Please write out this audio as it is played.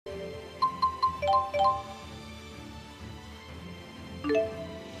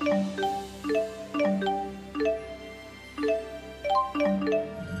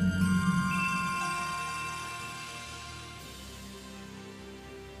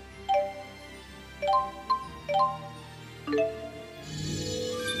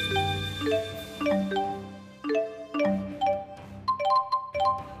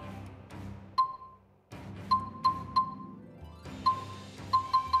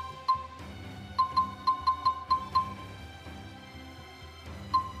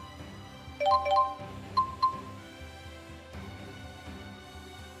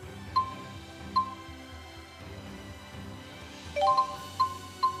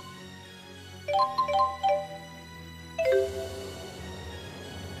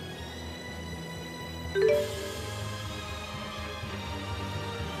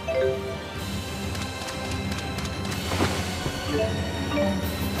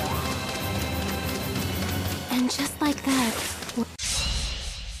And just like that...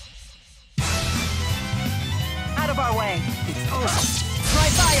 Out of our way! It's over! Try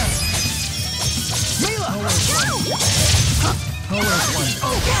fire! Mila! Always one. Forward!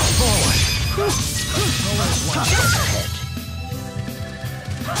 Always one.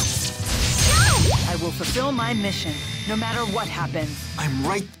 I will fulfill my mission, no matter what happens. I'm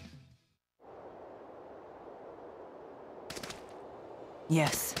right.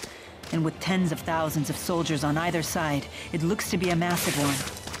 Yes, and with tens of thousands of soldiers on either side, it looks to be a massive one.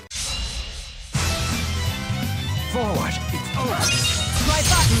 Forward. It's over. Try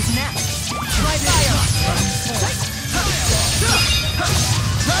fire! Who's next? Try fire!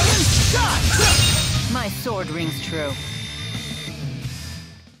 Dragon shot! My sword rings true.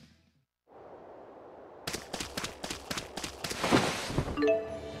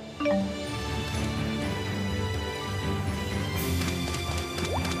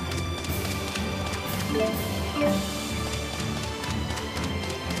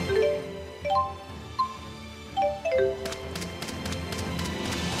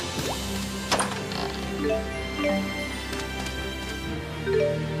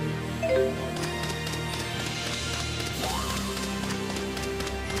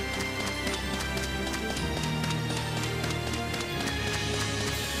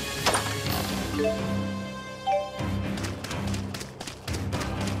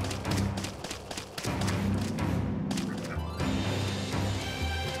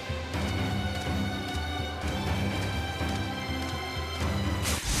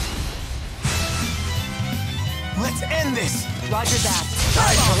 Let's end this! Roger that.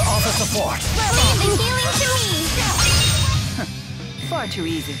 I shall offer support. Leave the healing to me! Far too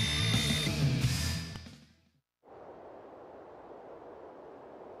easy.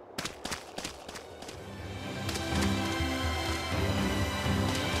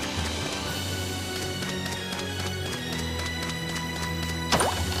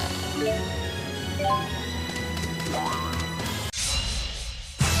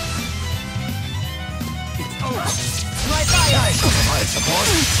 Try fire! I shall provide support.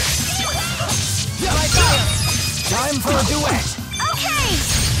 Try fire! Time for a duet. Okay!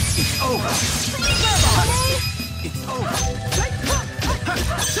 It's over. It's over.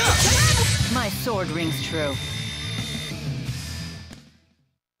 My sword rings true.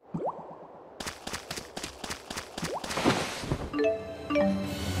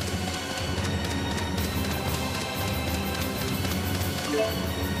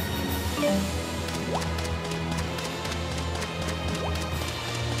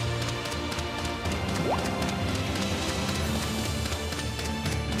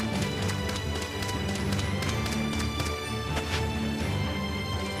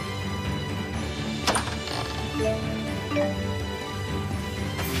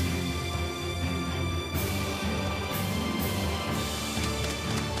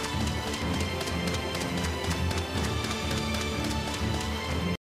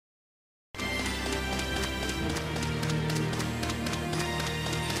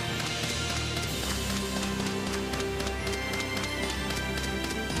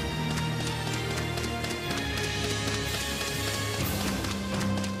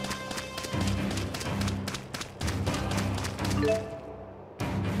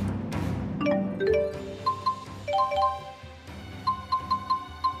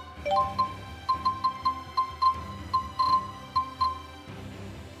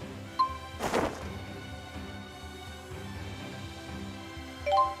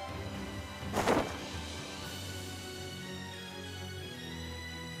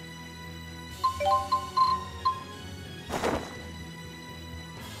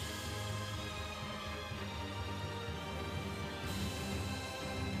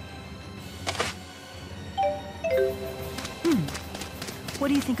 What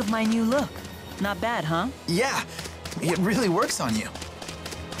do you think of my new look? Not bad, huh? Yeah, it really works on you.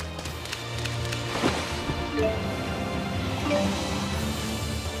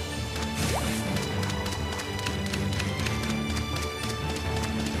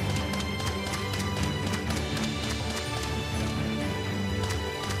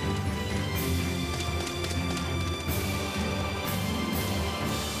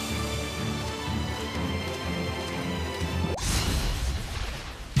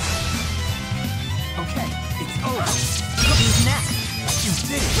 Who's next? You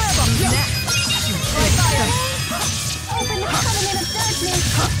did it! Who's next? Open the covenant of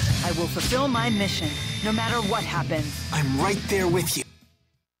darkness! I will fulfill my mission, no matter what happens. I'm right there with you.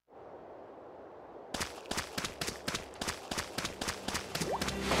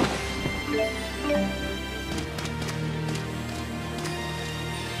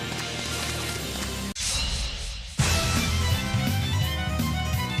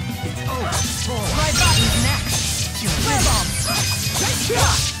 It's over. My body's next. Flare bomb!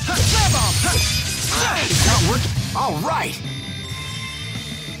 Flare bomb! It's not working. All right.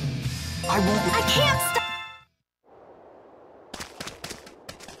 I won't. I can't stop!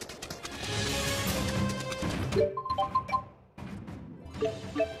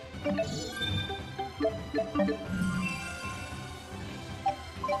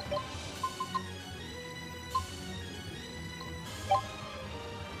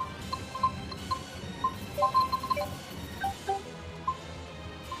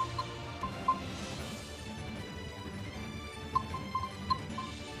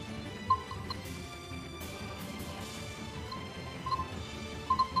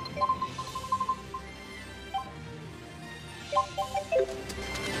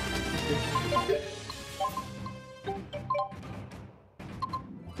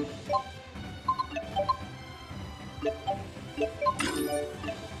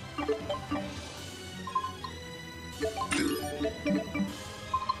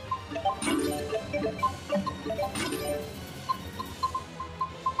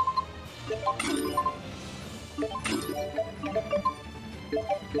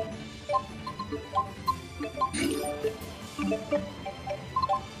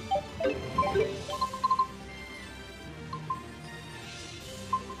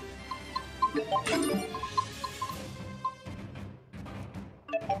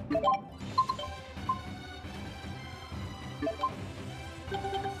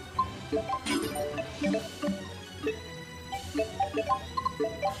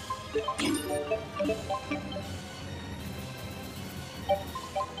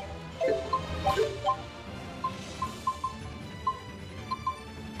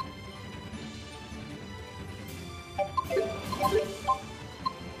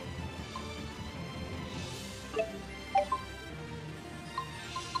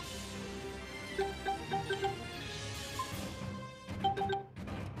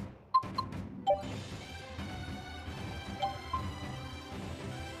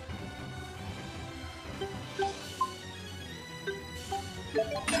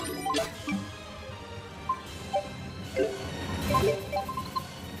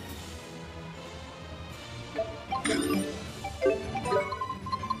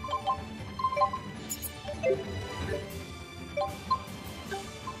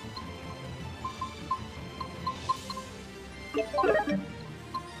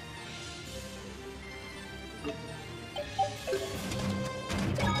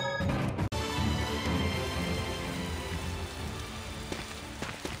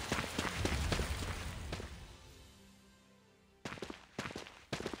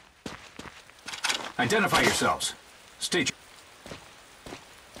 Identify yourselves. State your...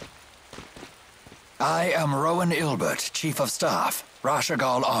 I am Rowan Ilbert, Chief of Staff,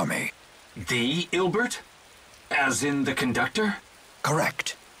 Rashagal Army. The Ilbert? As in the conductor?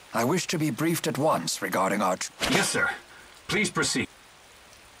 Correct. I wish to be briefed at once regarding our... Yes, sir. Please proceed.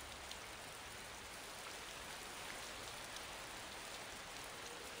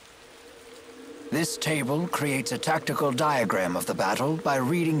 This table creates a tactical diagram of the battle by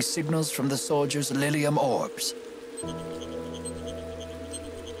reading signals from the soldiers' Lilium orbs.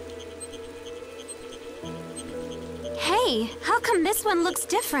 Hey, how come this one looks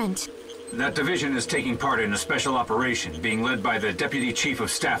different? That division is taking part in a special operation being led by the Deputy Chief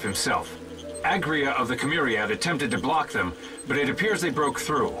of Staff himself. Agria of the Camuriad attempted to block them, but it appears they broke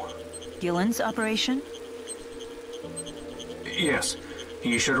through. Gillen's operation? Yes.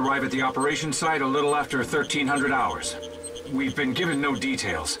 He should arrive at the operation site a little after 1300 hours. We've been given no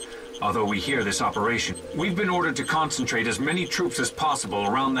details, although we hear this operation. We've been ordered to concentrate as many troops as possible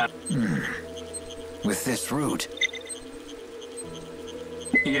around that... With this route,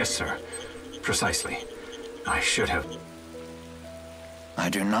 Yes, sir. Precisely. I should have... I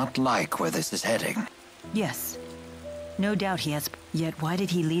do not like where this is heading. Yes. No doubt he has... Yet why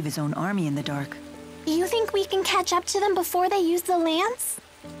did he leave his own army in the dark? You think we can catch up to them before they use the lance?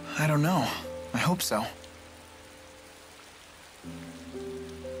 I don't know. I hope so.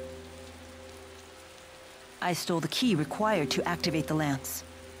 I stole the key required to activate the lance.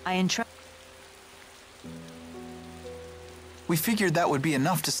 I entrust... We figured that would be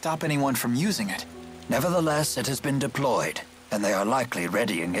enough to stop anyone from using it. Nevertheless, it has been deployed, and they are likely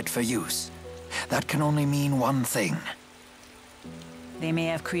readying it for use. That can only mean one thing. They may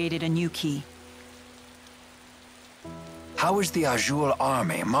have created a new key. How is the Azul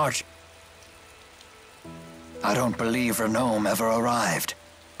army marching? I don't believe Renome ever arrived.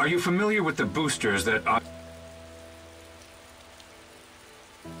 Are you familiar with the boosters that are...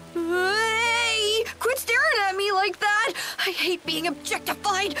 Hey! Quit staring at me like that! I hate being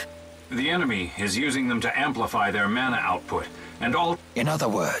objectified! The enemy is using them to amplify their mana output, and all... In other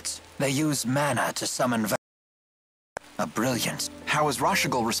words, they use mana to summon a brilliance. How has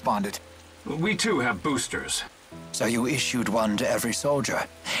Rashigal responded? We too have boosters. So you issued one to every soldier,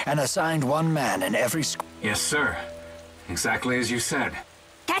 and assigned one man in every Yes, sir. Exactly as you said.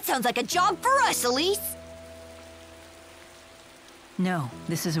 That sounds like a job for us, Elise! No,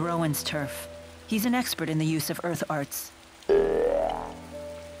 this is Rowan's turf. He's an expert in the use of earth arts.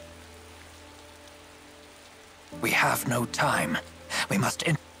 We have no time. We must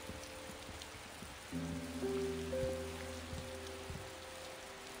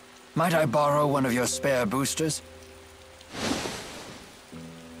Might I borrow one of your spare boosters?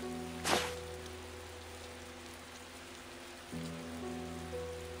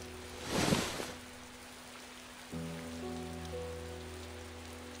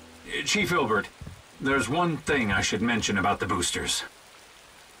 Chief Ilbert, there's one thing I should mention about the boosters.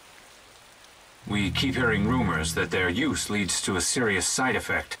 We keep hearing rumors that their use leads to a serious side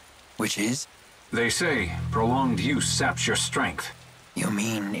effect. Which is? They say prolonged use saps your strength. You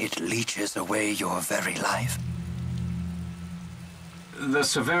mean it leeches away your very life? The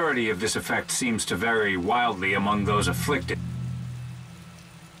severity of this effect seems to vary wildly among those afflicted.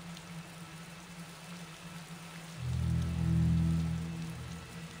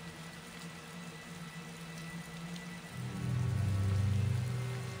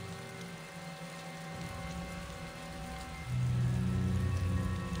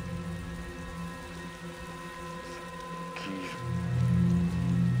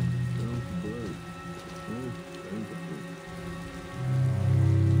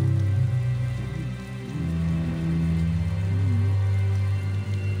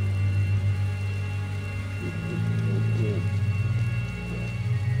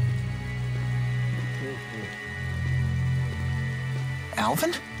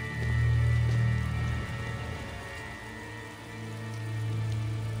 Alvin?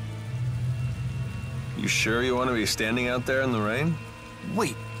 You sure you want to be standing out there in the rain?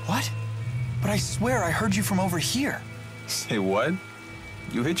 Wait, what? But I swear I heard you from over here. Say what?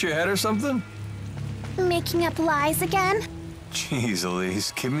 You hit your head or something? Making up lies again? Jeez,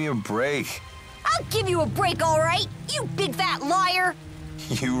 Elise, give me a break. I'll give you a break, all right? You big fat liar!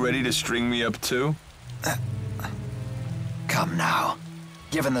 You ready to string me up too? Come now.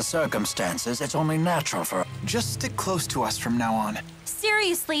 Given the circumstances, it's only natural for... Just stick close to us from now on.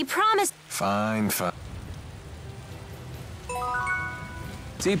 Seriously, promise. Fine, fine.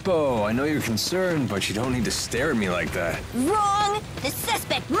 Tipo, I know you're concerned, but you don't need to stare at me like that. Wrong! The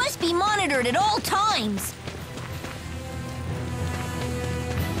suspect must be monitored at all times!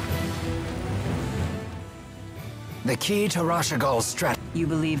 The key to Rashigal's strat... You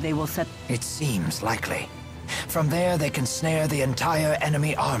believe they will set... It seems likely. From there, they can snare the entire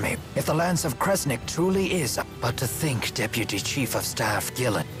enemy army, if the Lance of Kresnik truly is... But to think Deputy Chief of Staff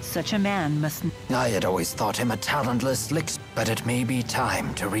Gillen... Such a man must... I had always thought him a talentless licks, but it may be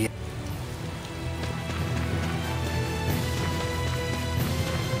time to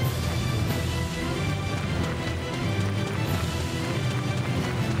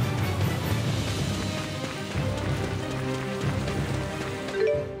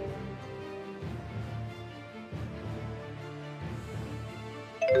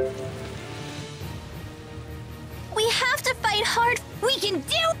We have to fight hard. We can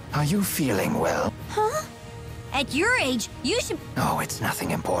do... Are you feeling well? Huh? At your age, you should... Oh, it's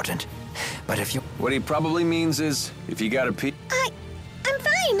nothing important. But if you... What he probably means is, if you gotta pee... I'm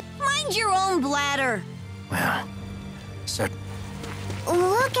fine. Mind your own bladder. Well,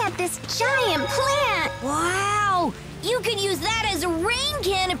 Look at this giant plant. Wow! You could use that as a rain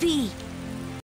canopy!